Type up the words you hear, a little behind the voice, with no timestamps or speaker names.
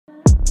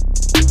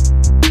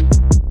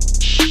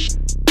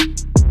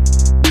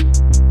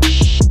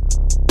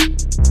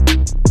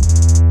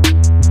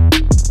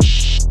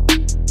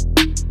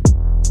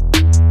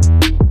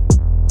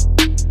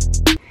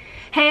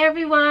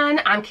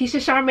Keisha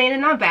Charmaine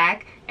and I'm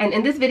back, and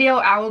in this video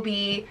I will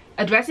be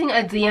addressing a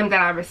DM that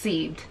I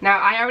received. Now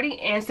I already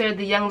answered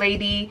the young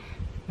lady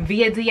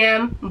via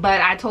DM,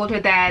 but I told her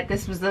that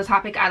this was the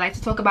topic I like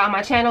to talk about on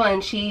my channel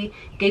and she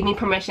gave me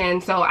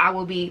permission, so I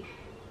will be,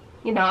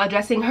 you know,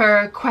 addressing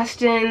her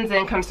questions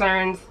and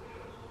concerns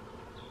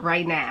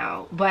right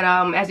now. But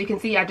as you can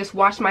see, I just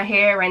washed my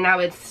hair. Right now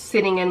it's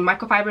sitting in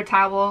microfiber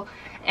towel,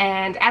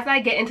 and as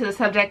I get into the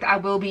subject I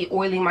will be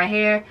oiling my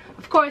hair,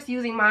 of course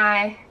using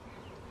my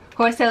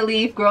horsetail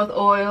leaf growth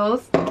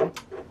oils.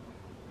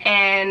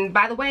 And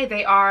by the way,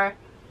 they are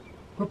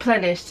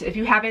replenished. If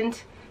you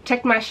haven't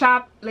checked my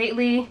shop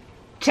lately,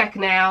 check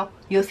now.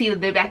 You'll see that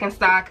they're back in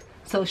stock,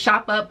 so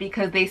shop up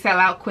because they sell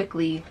out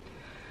quickly.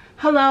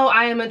 Hello,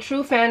 I am a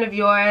true fan of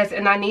yours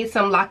and I need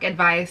some lock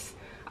advice.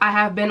 I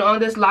have been on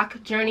this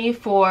lock journey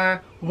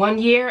for 1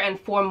 year and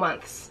 4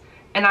 months,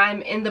 and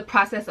I'm in the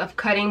process of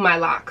cutting my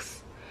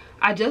locks.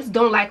 I just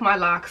don't like my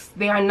locks.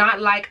 They are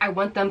not like I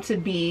want them to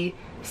be.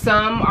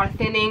 Some are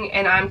thinning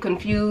and I'm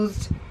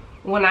confused.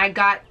 When I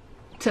got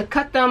to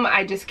cut them,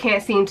 I just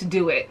can't seem to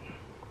do it.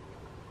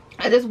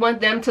 I just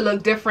want them to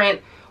look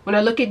different. When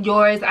I look at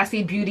yours, I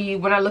see beauty.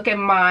 When I look at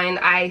mine,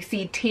 I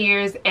see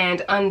tears and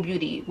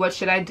unbeauty. What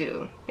should I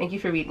do? Thank you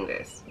for reading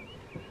this.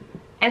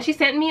 And she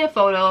sent me a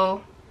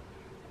photo.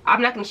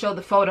 I'm not going to show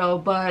the photo,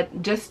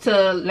 but just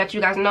to let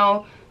you guys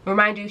know,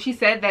 remind you, she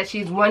said that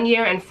she's 1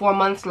 year and 4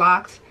 months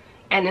locked.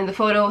 And in the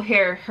photo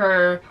here,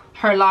 her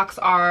locks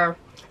are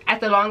at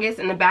the longest.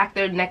 In the back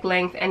they're neck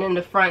length, and in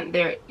the front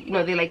they're, you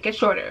know, they like get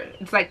shorter.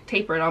 It's like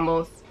tapered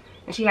almost.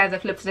 And she has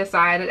it flipped to the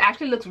side. It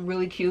actually looks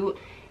really cute.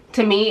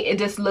 To me, it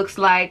just looks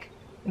like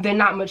they're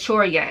not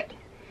mature yet.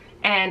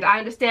 And I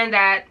understand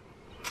that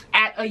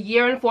at 1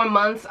 year and 4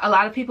 months, a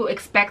lot of people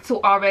expect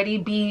to already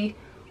be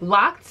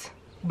locked,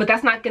 but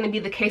that's not going to be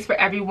the case for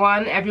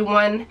everyone.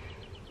 Everyone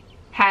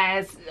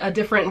has a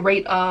different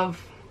rate of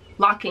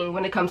locking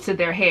when it comes to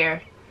their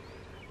hair.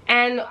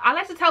 And I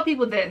like to tell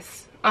people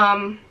this.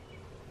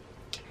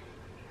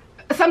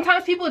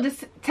 Sometimes people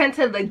just tend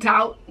to like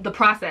doubt the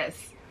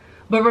process.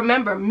 But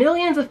remember,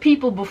 millions of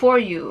people before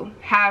you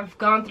have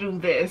gone through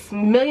this.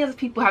 Millions of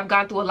people have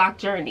gone through a lock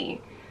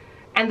journey.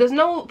 And there's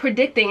no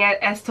predicting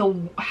as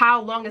to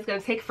how long it's going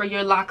to take for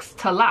your locks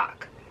to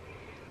lock.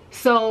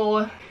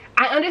 So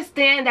I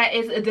understand that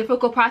it's a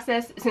difficult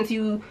process since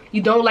you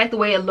don't like the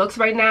way it looks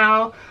right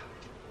now.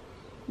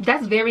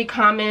 That's very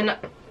common.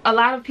 A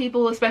lot of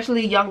people,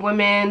 especially young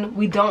women,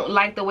 we don't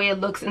like the way it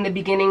looks in the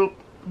beginning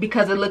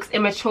because it looks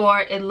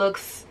immature, it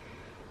looks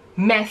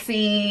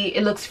messy,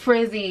 it looks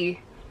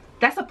frizzy.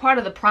 That's a part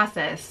of the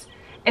process.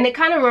 And it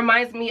kind of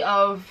reminds me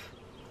of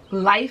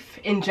life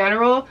in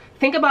general.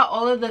 Think about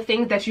all of the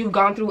things that you've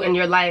gone through in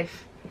your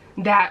life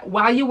that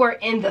while you were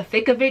in the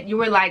thick of it, you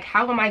were like,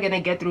 how am I going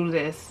to get through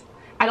this?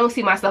 I don't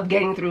see myself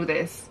getting through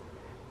this.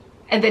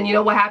 And then you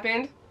know what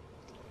happened?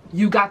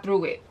 You got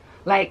through it.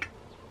 Like,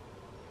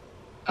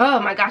 oh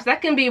my gosh,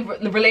 that can be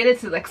related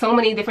to like so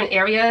many different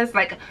areas.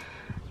 Like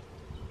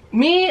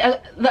me,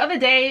 the other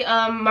day,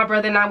 my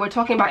brother and I were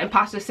talking about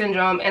imposter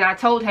syndrome, and I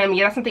told him,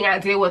 yeah, that's something I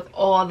deal with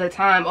all the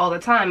time.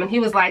 And he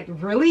was like,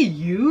 really?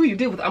 You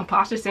deal with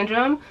imposter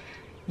syndrome?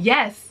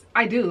 Yes,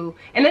 I do.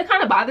 And it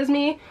kind of bothers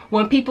me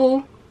when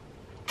people,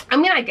 I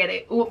mean, I get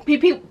it.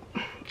 People,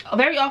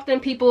 very often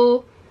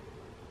people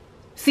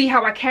see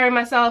how I carry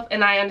myself,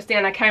 and I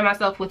understand I carry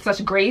myself with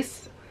such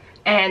grace,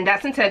 and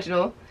that's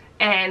intentional.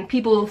 And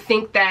people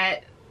think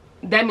that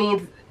that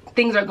means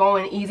things are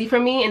going easy for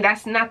me, and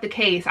that's not the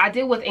case. I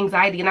deal with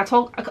anxiety, and I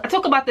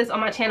talk about this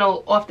on my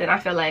channel often, I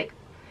feel like.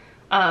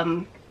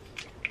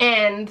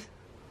 And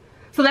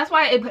so that's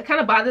why it kind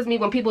of bothers me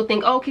when people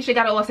think, oh, Keisha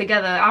got it all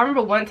together. I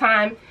remember one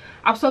time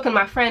I was talking to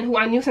my friend who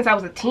I knew since I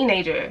was a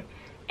teenager,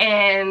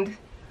 and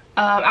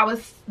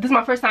this is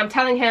my first time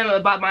telling him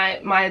about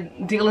my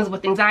dealings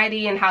with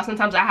anxiety and how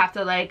sometimes I have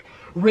to like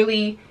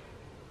really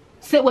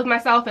sit with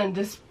myself and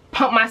just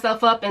pump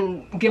myself up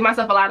and give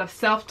myself a lot of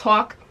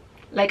self-talk.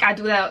 Like I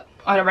do that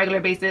on a regular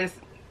basis.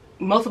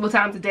 Multiple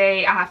times a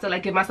day I have to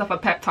like give myself a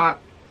pep talk,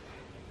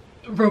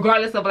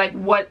 regardless of like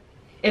what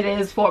it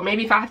is for.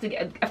 Maybe if I have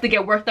to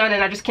get work done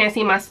and I just can't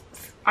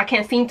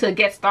seem to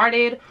get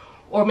started,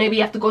 or maybe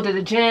I have to go to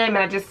the gym and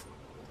I just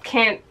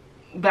can't,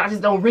 but I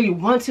just don't really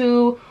want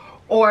to,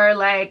 or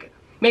like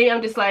maybe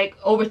I'm just like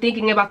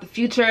overthinking about the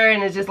future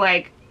and it's just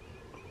like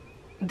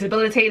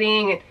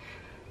debilitating.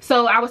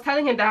 So I was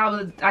telling him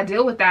that I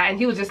deal with that, and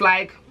he was just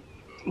like,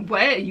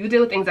 what, you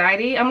deal with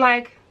anxiety? I'm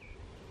like,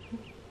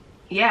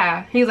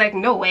 yeah. He's like,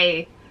 no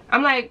way.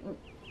 I'm like,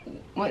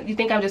 what, you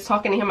think I'm just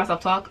talking to hear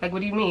myself talk? Like, what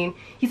do you mean?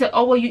 He said,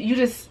 oh well, you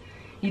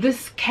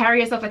just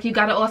carry yourself like you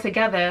got it all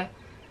together.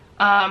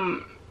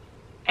 And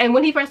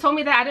when he first told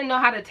me that, I didn't know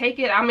how to take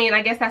it. I mean,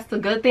 I guess that's the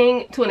good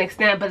thing to an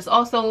extent, but it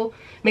also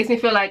makes me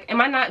feel like, am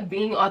I not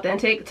being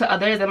authentic to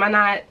others? Am I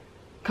not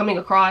coming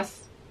across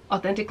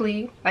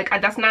authentically? Like,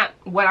 that's not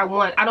what I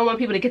want. I don't want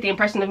people to get the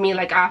impression of me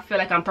like I feel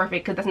like I'm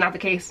perfect, because that's not the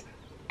case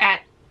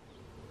at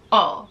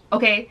all,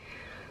 okay?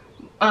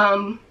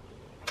 But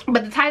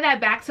to tie that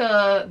back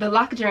to the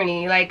lock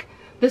journey, like,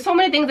 there's so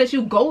many things that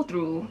you go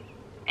through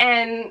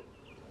and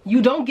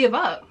you don't give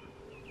up.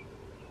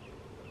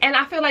 And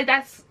I feel like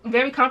that's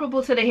very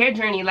comparable to the hair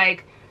journey.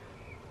 Like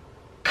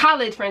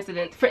college, for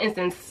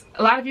instance,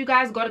 a lot of you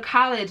guys go to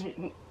college.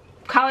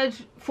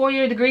 College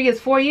 4-year degree is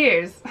 4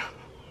 years.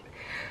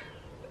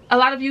 A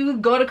lot of you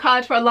go to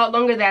college for a lot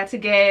longer than that to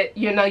get,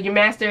 you know, your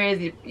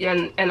master's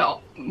and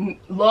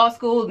law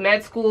school,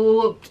 med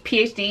school,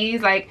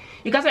 PhDs. Like,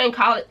 you guys are in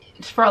college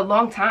for a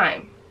long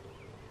time.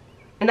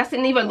 And that's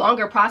an even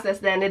longer process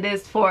than it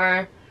is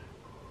for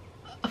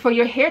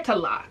your hair to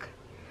lock.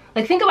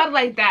 Like, think about it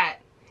like that.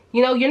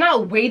 You know, you're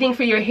not waiting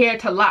for your hair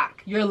to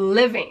lock. You're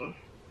living.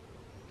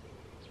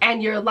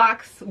 And your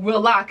locks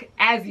will lock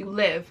as you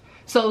live.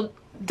 So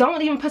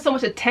don't even put so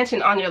much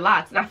attention on your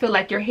locks. And I feel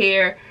like your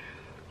hair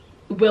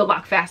will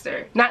lock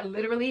faster. Not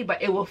literally,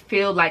 but it will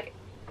feel like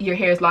your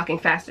hair is locking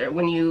faster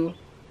when you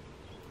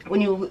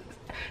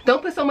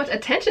don't put so much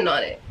attention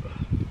on it.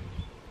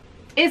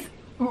 It's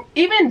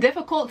even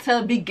difficult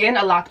to begin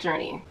a lock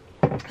journey.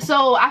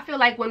 So I feel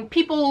like when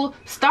people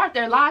start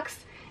their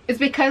locks, it's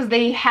because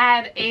they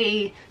had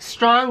a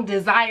strong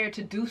desire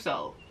to do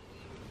so.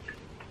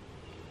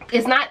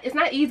 It's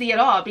not easy at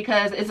all,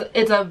 because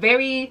it's a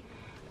very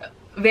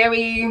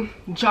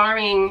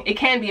jarring, it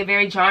can be a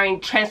very jarring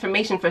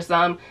transformation for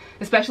some,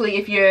 especially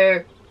if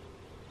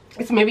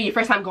it's maybe your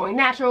first time going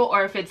natural,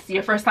 or if it's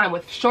your first time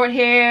with short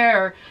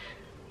hair, or,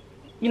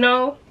 you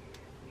know.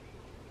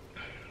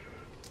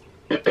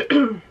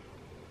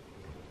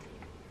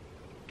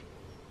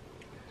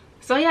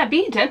 So yeah,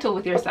 be gentle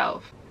with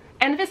yourself.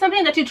 And if it's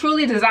something that you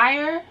truly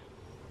desire,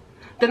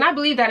 then I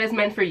believe that is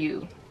meant for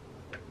you.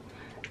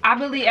 I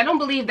don't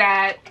believe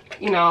that,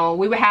 you know,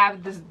 we would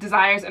have these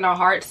desires in our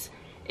hearts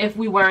if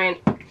we weren't,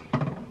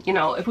 you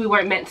know, if we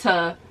weren't meant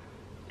to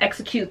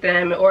execute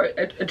them or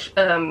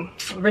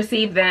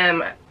receive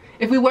them,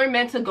 if we weren't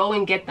meant to go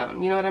and get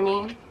them, you know what I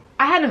mean?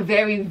 I had a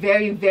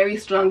very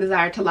strong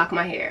desire to lock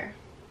my hair,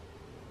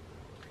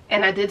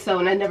 and I did so,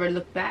 and I never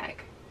looked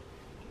back.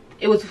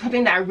 It was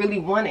something that I really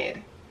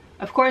wanted.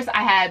 Of course,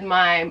 I had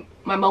my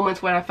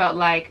moments when I felt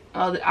like,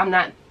 oh, I'm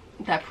not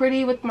that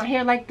pretty with my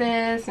hair like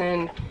this,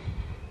 and,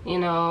 you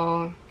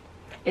know,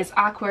 it's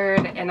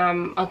awkward and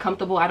I'm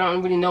uncomfortable. I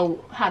don't really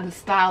know how to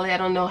style it. I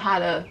don't know how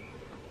to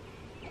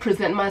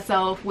present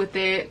myself with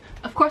it.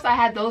 Of course, I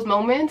had those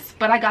moments,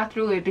 but I got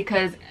through it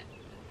because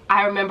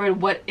I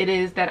remembered what it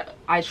is that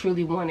I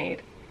truly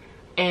wanted.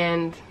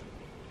 And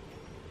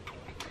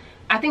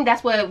I think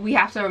that's what we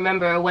have to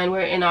remember when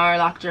we're in our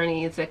lock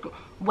journey. It's like,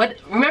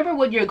 remember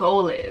what your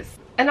goal is.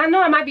 And I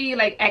know I might be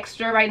like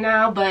extra right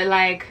now, but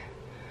like,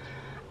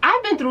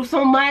 I've been through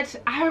so much.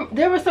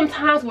 There were some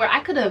times where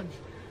I could have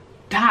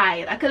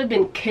died. I could have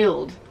been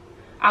killed.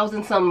 I was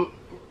in some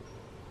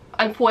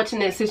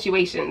unfortunate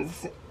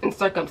situations and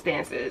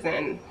circumstances,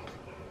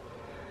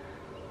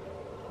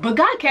 but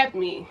God kept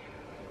me.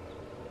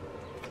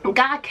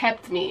 God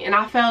kept me, and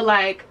I feel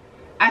like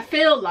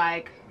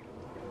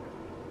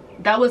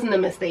that wasn't a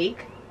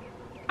mistake.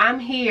 I'm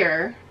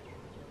here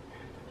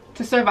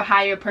to serve a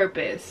higher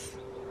purpose.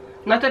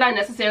 Not that I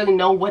necessarily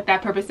know what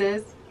that purpose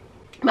is.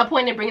 My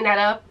point in bringing that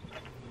up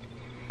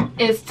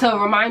is to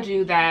remind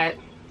you that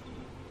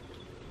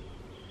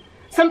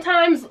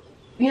sometimes,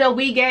 you know,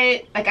 we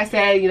get, like I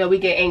said, you know, we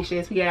get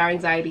anxious, we get our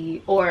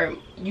anxiety, or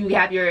you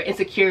have your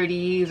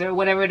insecurities or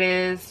whatever it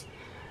is,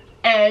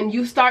 and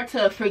you start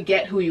to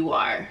forget who you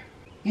are.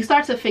 You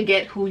start to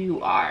forget who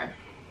you are.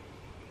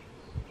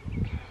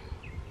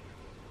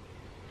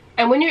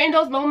 And when you're in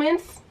those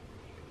moments,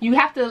 you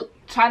have to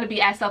try to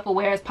be as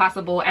self-aware as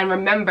possible and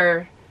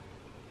remember,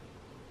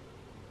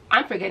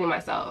 I'm forgetting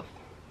myself.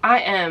 I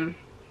am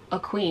a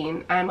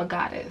queen. I am a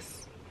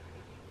goddess.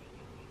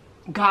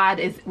 God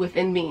is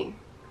within me,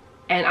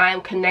 and I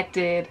am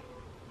connected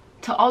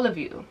to all of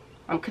you.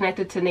 I'm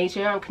connected to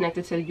nature. I'm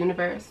connected to the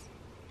universe,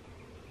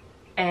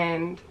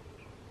 and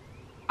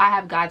I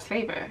have God's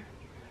favor.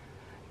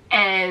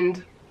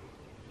 And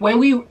when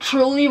we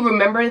truly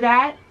remember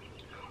that,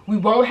 we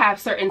won't have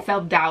certain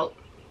self-doubt.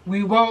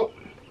 We won't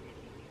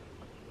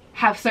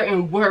have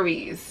certain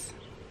worries.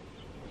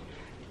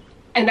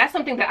 And that's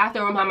something that I have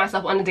to remind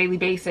myself on a daily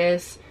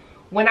basis.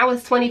 When I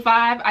was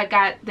 25, I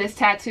got this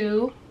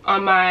tattoo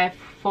on my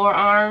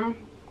forearm,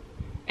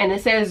 and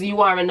it says,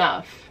 "You are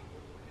enough."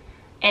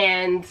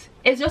 And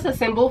it's just a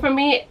symbol for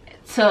me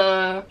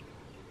to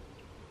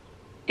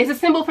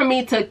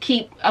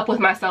keep up with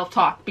my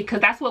self-talk,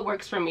 because that's what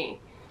works for me.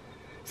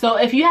 So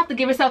if you have to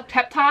give yourself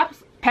pep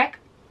talks,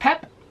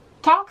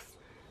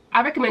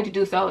 I recommend you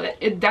do so.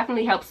 It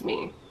definitely helps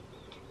me.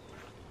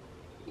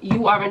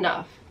 You are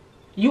enough.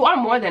 You are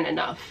more than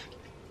enough.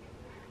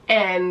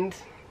 And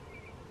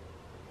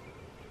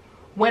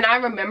when I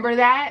remember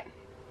that,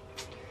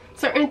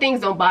 certain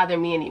things don't bother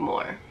me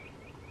anymore.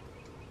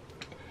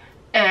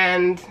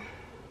 And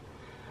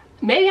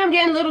maybe I'm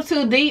getting a little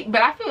too deep,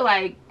 but I feel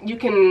like you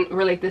can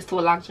relate this to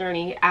a lock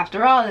journey.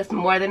 After all, it's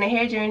more than a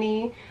hair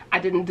journey. I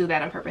didn't do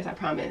that on purpose, I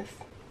promise.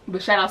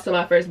 But shout out to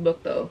my first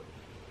book though.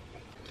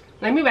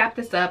 Let me wrap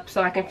this up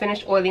so I can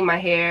finish oiling my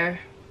hair.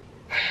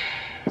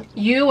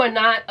 You are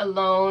not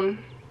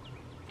alone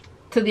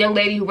to the young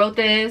lady who wrote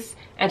this,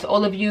 and to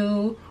all of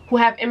you who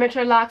have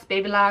immature locks,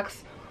 baby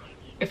locks.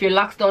 If your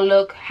locks don't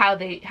look how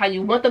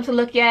you want them to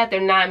look yet,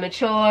 they're not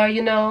mature,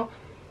 you know.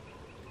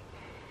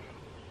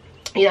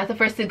 You're not the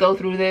first to go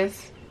through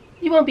this.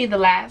 You won't be the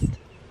last.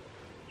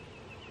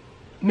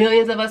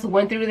 Millions of us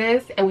went through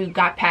this and we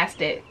got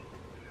past it.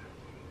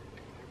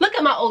 Look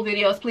at my old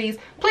videos, please.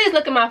 Please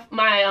look at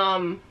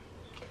my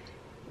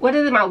what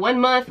is it, my 1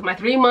 month, my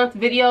 3 month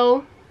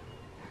video.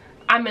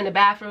 I'm in the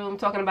bathroom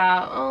talking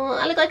about, oh,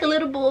 I look like a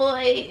little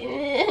boy.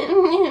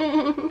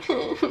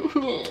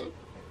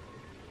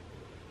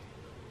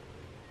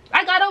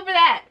 I got over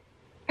that.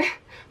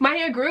 My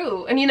hair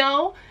grew, and you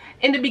know,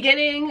 in the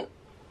beginning,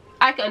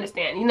 I can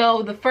understand, you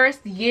know, the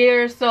first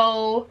year or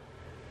so,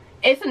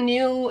 it's a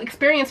new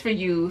experience for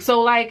you.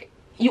 So like,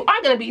 you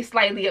are gonna be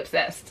slightly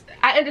obsessed.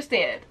 I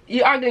understand.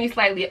 You are gonna be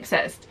slightly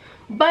obsessed.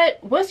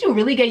 But once you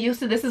really get used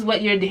to this is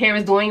what your hair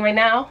is doing right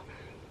now,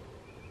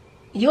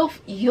 you'll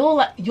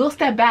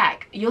step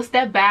back. You'll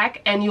step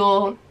back and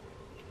you'll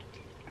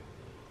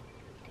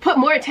put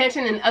more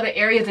attention in other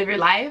areas of your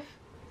life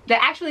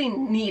that actually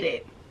need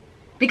it.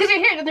 Because your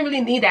hair doesn't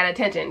really need that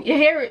attention. Your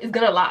hair is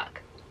gonna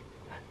lock,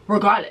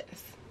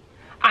 regardless.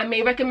 I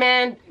may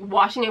recommend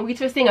washing and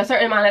retwisting a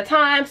certain amount of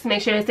times to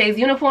make sure it stays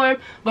uniform,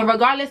 but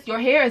regardless, your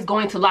hair is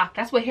going to lock.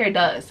 That's what hair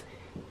does.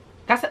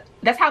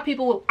 That's how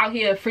people out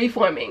here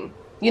free-forming.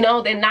 You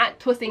know, they're not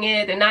twisting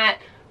it, they're not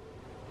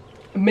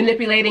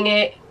manipulating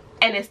it,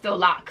 and it still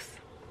locks.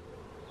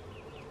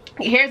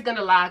 Your hair is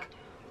gonna lock.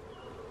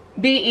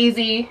 Be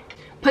easy.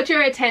 Put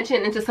your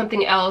attention into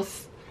something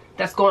else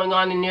that's going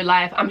on in your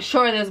life. I'm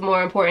sure there's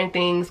more important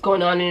things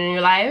going on in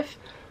your life.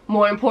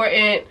 More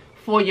important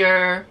for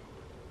your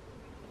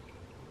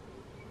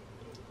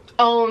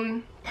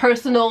own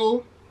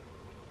personal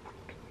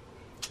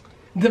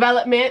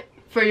development,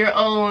 for your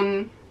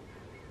own,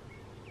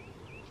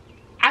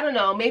 I don't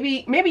know,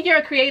 maybe you're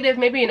a creative,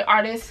 maybe you're an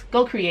artist,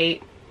 go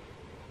create.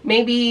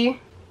 Maybe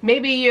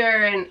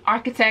you're an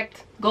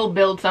architect, go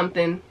build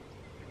something.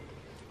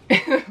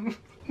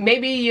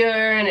 Maybe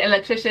you're an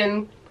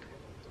electrician,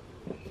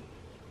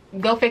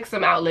 go fix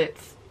some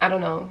outlets. I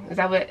don't know, is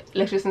that what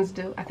electricians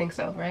do? I think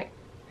so, right?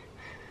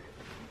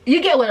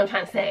 You get what I'm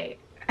trying to say.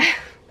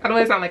 I don't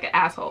want to sound like an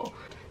asshole.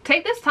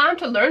 Take this time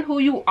to learn who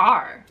you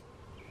are.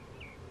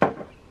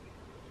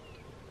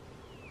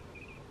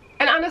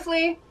 And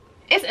honestly,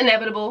 it's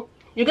inevitable.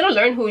 You're gonna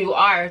learn who you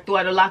are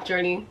throughout a lock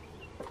journey.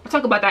 I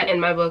talk about that in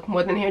my book,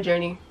 More Than Hair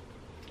Journey.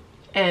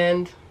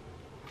 And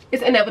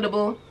it's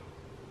inevitable.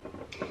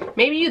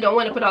 Maybe you don't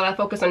want to put all that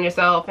focus on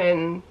yourself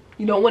and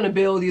you don't want to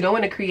build, you don't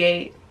want to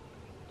create.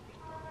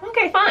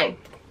 Okay, fine.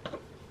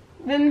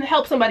 Then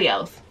help somebody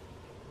else.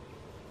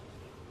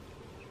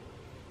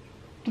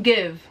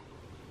 Give.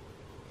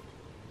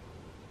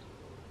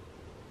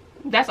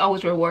 That's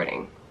always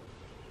rewarding.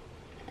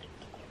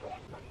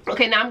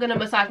 Okay, now I'm gonna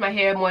massage my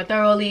hair more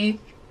thoroughly.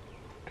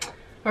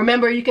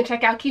 Remember, you can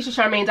check out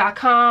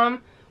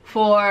KeishaCharmaine.com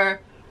for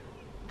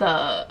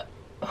the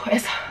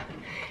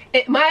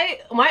my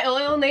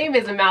oil name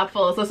is a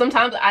mouthful, so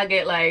sometimes I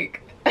get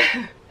like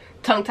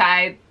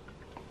tongue-tied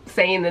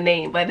saying the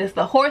name, but it's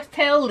the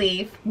horsetail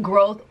leaf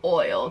growth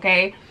oil.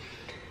 Okay,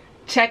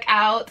 check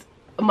out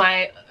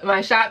my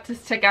shop to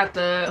check out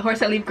the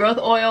horsetail leaf growth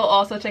oil.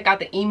 Also check out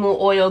the emu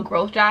oil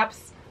growth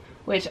drops,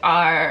 which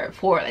are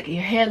for like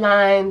your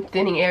hairline,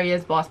 thinning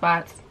areas, bald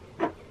spots.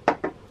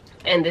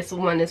 And this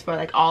one is for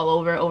like all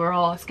over,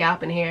 overall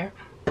scalp and hair.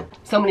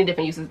 So many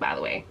different uses, by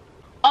the way.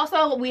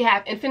 Also, we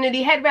have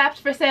infinity head wraps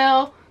for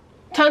sale.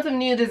 Tons of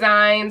new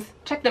designs.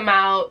 Check them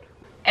out.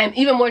 And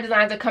even more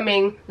designs are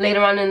coming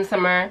later on in the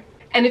summer.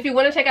 And if you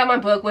want to check out my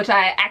book, which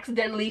I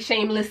accidentally,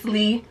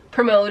 shamelessly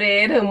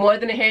promoted, More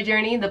Than a Hair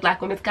Journey, The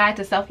Black Woman's Guide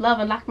to Self-Love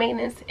and Lock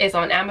Maintenance, it's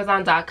on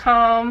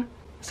Amazon.com.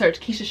 Search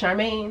Keisha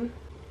Charmaine.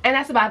 And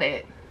that's about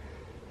it.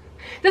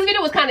 This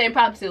video was kind of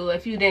impromptu,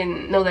 if you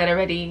didn't know that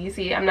already. You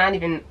see, I'm not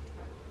even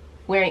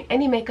wearing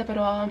any makeup at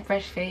all. I'm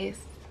fresh-faced.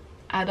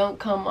 I don't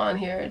come on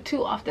here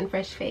too often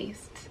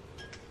fresh-faced.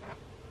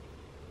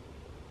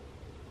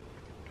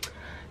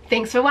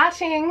 Thanks for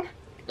watching.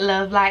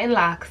 Love, light, and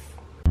locks.